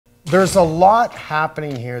there's a lot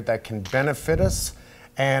happening here that can benefit us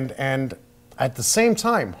and at the same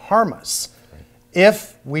time harm us. Right.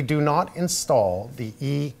 If we do not install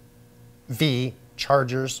the EV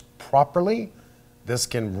chargers properly, this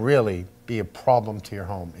can really be a problem to your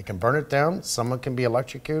home. It can burn it down, someone can be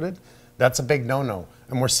electrocuted. That's a big no-no.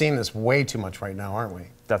 And we're seeing this way too much right now, aren't we?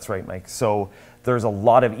 That's right, Mike. So there's a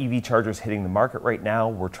lot of EV chargers hitting the market right now.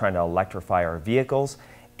 We're trying to electrify our vehicles,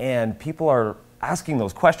 and people are asking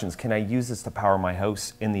those questions. Can I use this to power my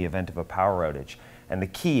house in the event of a power outage? And the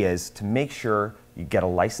key is to make sure you get a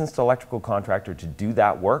licensed electrical contractor to do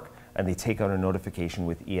that work, and they take out a notification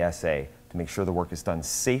with ESA to make sure the work is done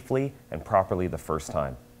safely and properly the first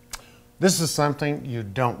time. This is something you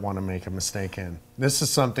don't want to make a mistake in. This is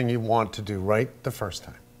something you want to do right the first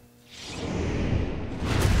time.